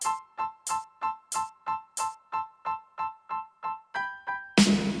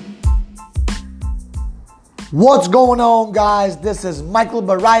What's going on, guys? This is Michael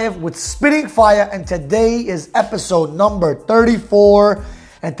Barayev with Spitting Fire, and today is episode number 34,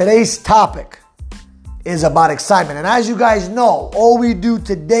 and today's topic is about excitement. And as you guys know, all we do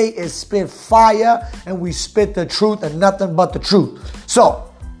today is spit fire, and we spit the truth and nothing but the truth. So,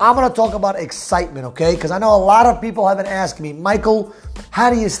 I'm going to talk about excitement, okay? Because I know a lot of people have been asking me, Michael, how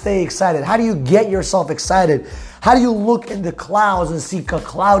do you stay excited? How do you get yourself excited? How do you look in the clouds and see a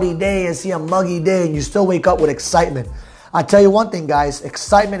cloudy day and see a muggy day and you still wake up with excitement? I tell you one thing, guys,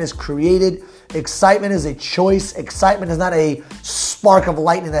 excitement is created. Excitement is a choice. Excitement is not a spark of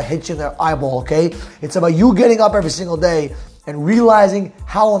lightning that hits you in the eyeball, okay? It's about you getting up every single day and realizing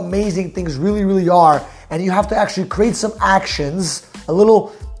how amazing things really, really are. And you have to actually create some actions, a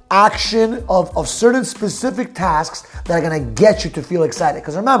little action of certain specific tasks that are going to get you to feel excited.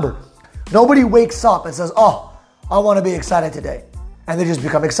 Because remember, nobody wakes up and says, oh, I want to be excited today. And they just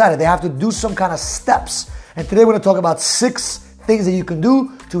become excited. They have to do some kind of steps. And today we're going to talk about 6 things that you can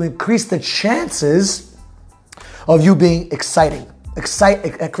do to increase the chances of you being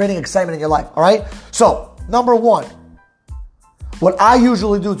creating excitement in your life. All right? So, number 1, what I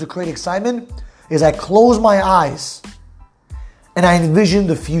usually do to create excitement is I close my eyes and I envision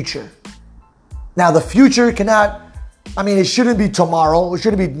the future. Now, the future it shouldn't be tomorrow. It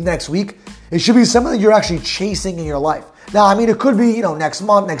shouldn't be next week. It should be something that you're actually chasing in your life. Now, it could be, next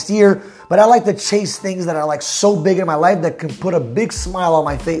month, next year, but I like to chase things that are so big in my life that can put a big smile on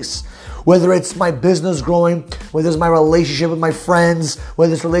my face. Whether it's my business growing, whether it's my relationship with my friends,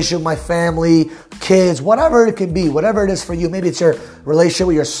 whether it's relationship with my family, kids, whatever it can be, whatever it is for you. Maybe it's your relationship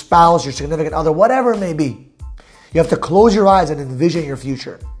with your spouse, your significant other, whatever it may be. You have to close your eyes and envision your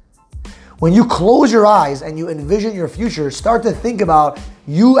future. When you close your eyes and you envision your future, start to think about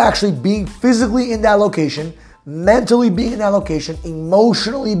you actually being physically in that location, mentally being in that location,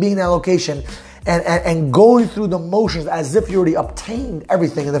 emotionally being in that location, and going through the motions as if you already obtained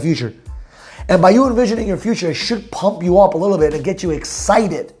everything in the future. And by you envisioning your future, it should pump you up a little bit and get you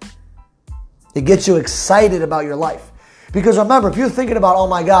excited. It gets you excited about your life. Because remember, if you're thinking about, oh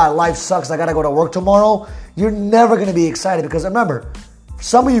my God, life sucks, I gotta go to work tomorrow, you're never gonna be excited. Because remember,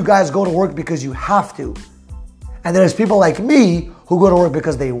 some of you guys go to work because you have to. And there's people like me who go to work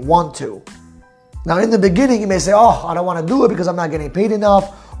because they want to. Now, in the beginning, you may say, oh, I don't want to do it because I'm not getting paid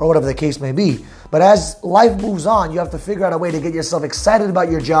enough, or whatever the case may be. But as life moves on, you have to figure out a way to get yourself excited about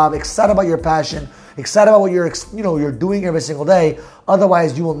your job, excited about your passion, excited about what you're doing every single day.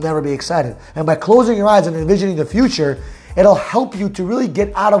 Otherwise, you will never be excited. And by closing your eyes and envisioning the future, it'll help you to really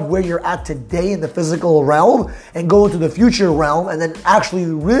get out of where you're at today in the physical realm and go into the future realm and then actually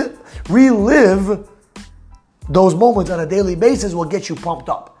relive those moments on a daily basis will get you pumped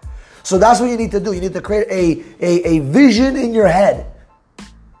up. So that's what you need to do. You need to create a vision in your head,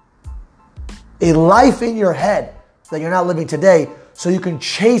 a life in your head that you're not living today so you can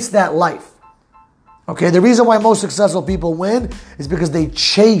chase that life. Okay, the reason why most successful people win is because they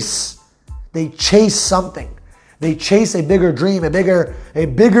chase something. They chase a bigger dream, a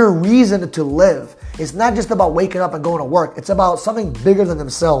bigger reason to live. It's not just about waking up and going to work. It's about something bigger than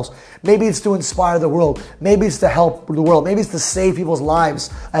themselves. Maybe it's to inspire the world. Maybe it's to help the world. Maybe it's to save people's lives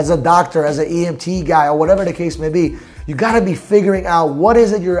as a doctor, as an EMT guy, or whatever the case may be. You got to be figuring out what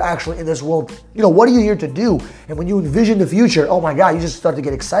is it you're actually in this world. What are you here to do? And when you envision the future, oh my God, you just start to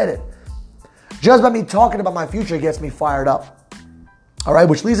get excited. Just by me talking about my future gets me fired up. All right,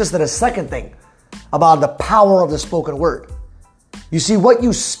 which leads us to the second thing about the power of the spoken word. You see, what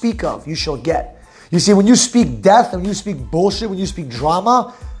you speak of, you shall get. You see, when you speak death, when you speak bullshit, when you speak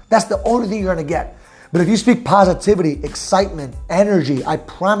drama, that's the only thing you're going to get. But if you speak positivity, excitement, energy, I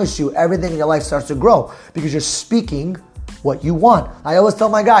promise you everything in your life starts to grow because you're speaking what you want. I always tell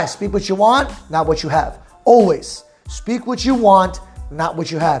my guys, speak what you want, not what you have. Always. Speak what you want, not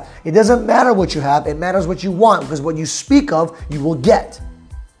what you have. It doesn't matter what you have, it matters what you want, because what you speak of, you will get.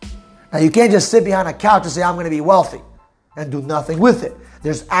 Now, you can't just sit behind a couch and say, I'm going to be wealthy and do nothing with it.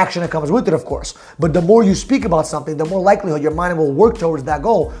 There's action that comes with it, of course. But the more you speak about something, the more likelihood your mind will work towards that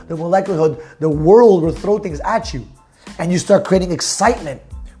goal, the more likelihood the world will throw things at you. And you start creating excitement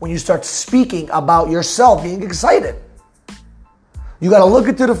when you start speaking about yourself being excited. You got to look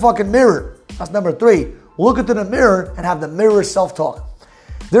into the fucking mirror. That's number 3. Look into the mirror and have the mirror self-talk.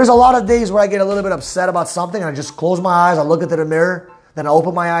 There's a lot of days where I get a little bit upset about something and I just close my eyes, I look into the mirror, then I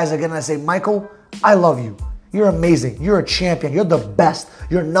open my eyes again and I say, Michael, I love you. You're amazing. You're a champion. You're the best.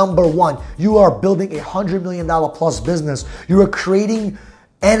 You're number 1. You are building a $100 million plus business. You are creating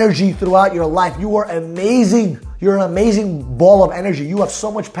energy throughout your life. You are amazing. You're an amazing ball of energy. You have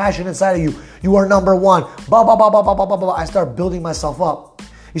so much passion inside of you. You are number 1. I start building myself up.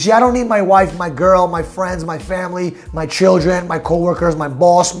 You see, I don't need my wife, my girl, my friends, my family, my children, my coworkers, my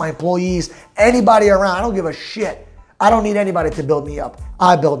boss, my employees, anybody around. I don't give a shit. I don't need anybody to build me up.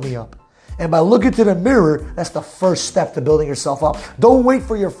 I build me up. And by looking to the mirror, that's the first step to building yourself up. Don't wait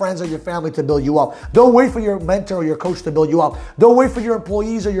for your friends or your family to build you up. Don't wait for your mentor or your coach to build you up. Don't wait for your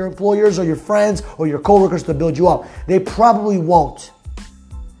employees or your employers or your friends or your coworkers to build you up. They probably won't.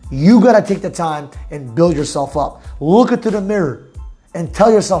 You got to take the time and build yourself up. Look into the mirror and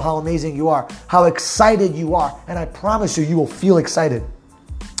tell yourself how amazing you are, how excited you are. And I promise you, you will feel excited.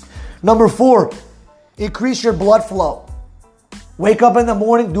 Number 4, increase your blood flow. Wake up in the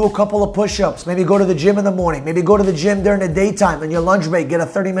morning, do a couple of push-ups. Maybe go to the gym in the morning. Maybe go to the gym during the daytime. In your lunch break, get a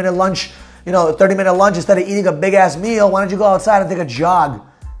 30-minute lunch. A 30-minute lunch instead of eating a big-ass meal. Why don't you go outside and take a jog?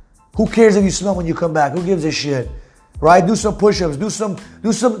 Who cares if you smell when you come back? Who gives a shit? Right? Do some push-ups. Do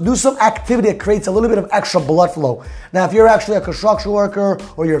some activity that creates a little bit of extra blood flow. Now, if you're actually a construction worker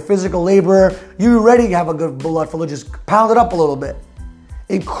or you're a physical laborer, you already have a good blood flow. Just pound it up a little bit.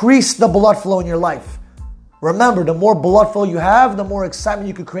 Increase the blood flow in your life. Remember, the more blood flow you have, the more excitement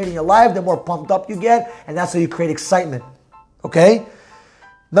you can create in your life, the more pumped up you get, and that's how you create excitement. Okay?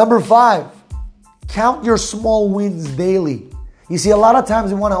 Number 5, count your small wins daily. You see, a lot of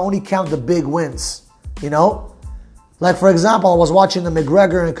times we want to only count the big wins, Like, for example, I was watching the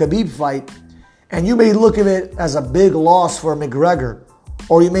McGregor and Khabib fight, and you may look at it as a big loss for McGregor,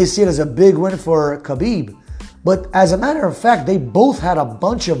 or you may see it as a big win for Khabib. But as a matter of fact, they both had a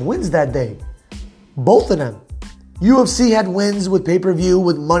bunch of wins that day. Both of them. UFC had wins with pay-per-view,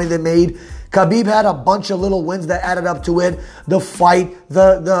 with money they made. Khabib had a bunch of little wins that added up to it. The fight,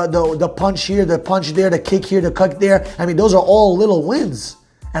 the punch here, the punch there, the kick here, the kick there. I mean, those are all little wins.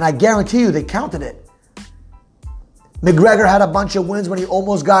 And I guarantee you they counted it. McGregor had a bunch of wins when he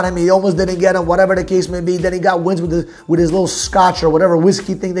almost got him. He almost didn't get him, whatever the case may be. Then he got wins with his little scotch or whatever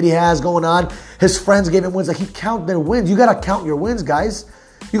whiskey thing that he has going on. His friends gave him wins. Like, he counted their wins. You got to count your wins, guys.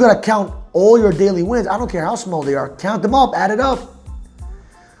 You got to count all your daily wins. I don't care how small they are. Count them up. Add it up.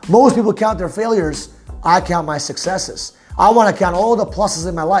 Most people count their failures. I count my successes. I want to count all the pluses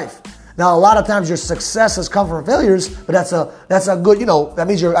in my life. Now, a lot of times your successes come from failures, but that's a good, that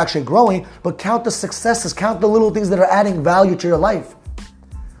means you're actually growing. But count the successes. Count the little things that are adding value to your life.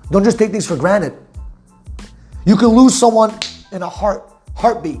 Don't just take things for granted. You can lose someone in a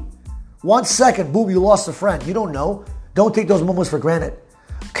heartbeat. 1 second, boom, you lost a friend. You don't know. Don't take those moments for granted.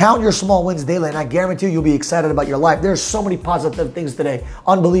 Count your small wins daily, and I guarantee you'll be excited about your life. There's so many positive things today.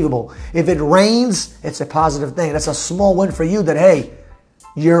 Unbelievable. If it rains, it's a positive thing. That's a small win for you that, hey,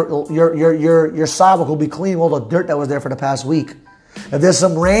 your sidewalk will be clean with all the dirt that was there for the past week. If there's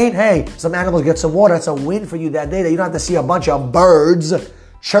some rain, hey, some animals get some water. That's a win for you that day that you don't have to see a bunch of birds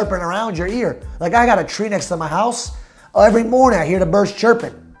chirping around your ear. Like, I got a tree next to my house. Every morning I hear the birds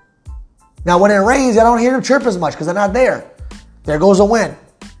chirping. Now, when it rains, I don't hear them chirp as much because they're not there. There goes a win.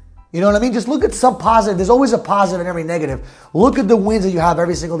 You know what I mean? Just look at some positive. There's always a positive in every negative. Look at the wins that you have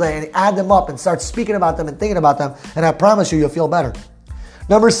every single day and add them up and start speaking about them and thinking about them. And I promise you, you'll feel better.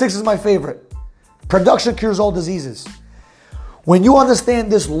 Number 6 is my favorite. Production cures all diseases. When you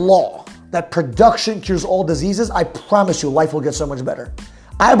understand this law, that production cures all diseases, I promise you life will get so much better.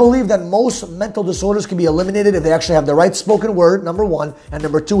 I believe that most mental disorders can be eliminated if they actually have the right spoken word, number 1, and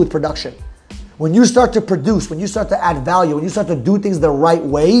number 2 with production. When you start to produce, when you start to add value, when you start to do things the right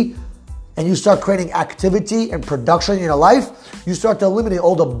way, and you start creating activity and production in your life, you start to eliminate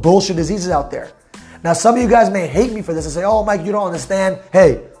all the bullshit diseases out there. Now, some of you guys may hate me for this and say, oh, Mike, you don't understand.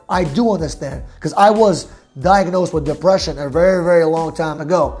 Hey, I do understand, because I was diagnosed with depression a very, very long time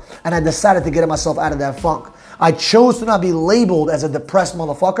ago, and I decided to get myself out of that funk. I chose to not be labeled as a depressed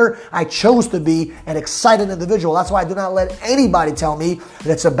motherfucker. I chose to be an excited individual. That's why I do not let anybody tell me that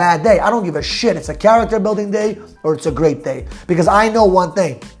it's a bad day. I don't give a shit. It's a character building day or it's a great day. Because I know one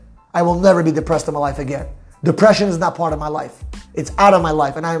thing. I will never be depressed in my life again. Depression is not part of my life. It's out of my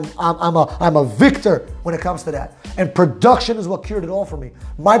life. And I'm a victor when it comes to that. And production is what cured it all for me.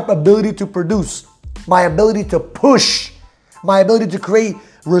 My ability to produce, my ability to push, my ability to create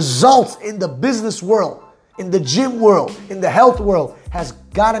results in the business world, in the gym world, in the health world, has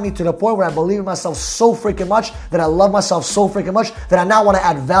gotten me to the point where I believe in myself so freaking much, that I love myself so freaking much, that I now want to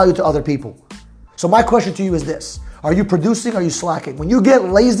add value to other people. So my question to you is this. Are you producing or are you slacking? When you get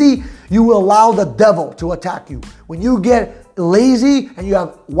lazy, you will allow the devil to attack you. When you get lazy and you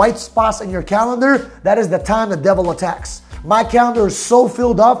have white spots in your calendar, that is the time the devil attacks. My calendar is so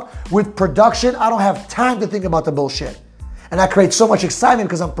filled up with production, I don't have time to think about the bullshit. And I create so much excitement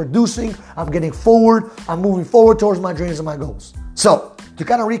because I'm producing, I'm getting forward, I'm moving forward towards my dreams and my goals. So, to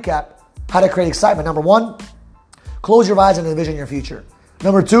kind of recap how to create excitement. Number 1, close your eyes and envision your future.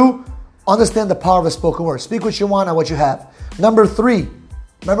 Number 2, understand the power of a spoken word. Speak what you want and what you have. Number 3,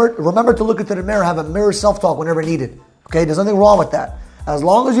 remember to look into the mirror, have a mirror self-talk whenever needed. Okay, there's nothing wrong with that. As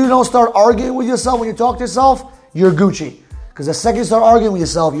long as you don't start arguing with yourself when you talk to yourself, you're Gucci. Because the second you start arguing with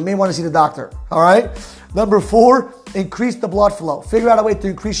yourself, you may want to see the doctor. All right? Number 4, increase the blood flow. Figure out a way to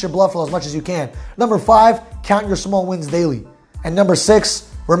increase your blood flow as much as you can. Number 5, count your small wins daily. And number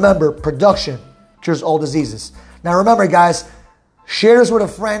 6, remember, production cures all diseases. Now remember, guys, share this with a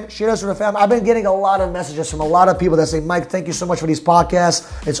friend, share this with a family. I've been getting a lot of messages from a lot of people that say, Mike, thank you so much for these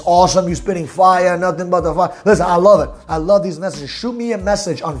podcasts. It's awesome. You spitting fire, nothing but the fire. Listen, I love it. I love these messages. Shoot me a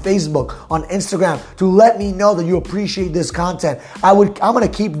message on Facebook, on Instagram to let me know that you appreciate this content. I'm going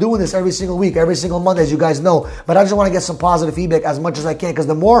to keep doing this every single week, every single Monday, as you guys know. But I just want to get some positive feedback as much as I can, because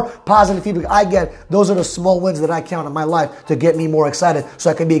the more positive feedback I get, those are the small wins that I count in my life to get me more excited, so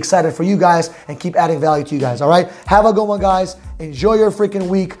I can be excited for you guys and keep adding value to you guys. All right? Have a good one, guys. Enjoy your freaking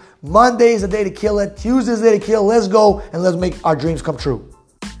week. Monday is the day to kill it. Tuesday is the day to kill. Let's go and let's make our dreams come true.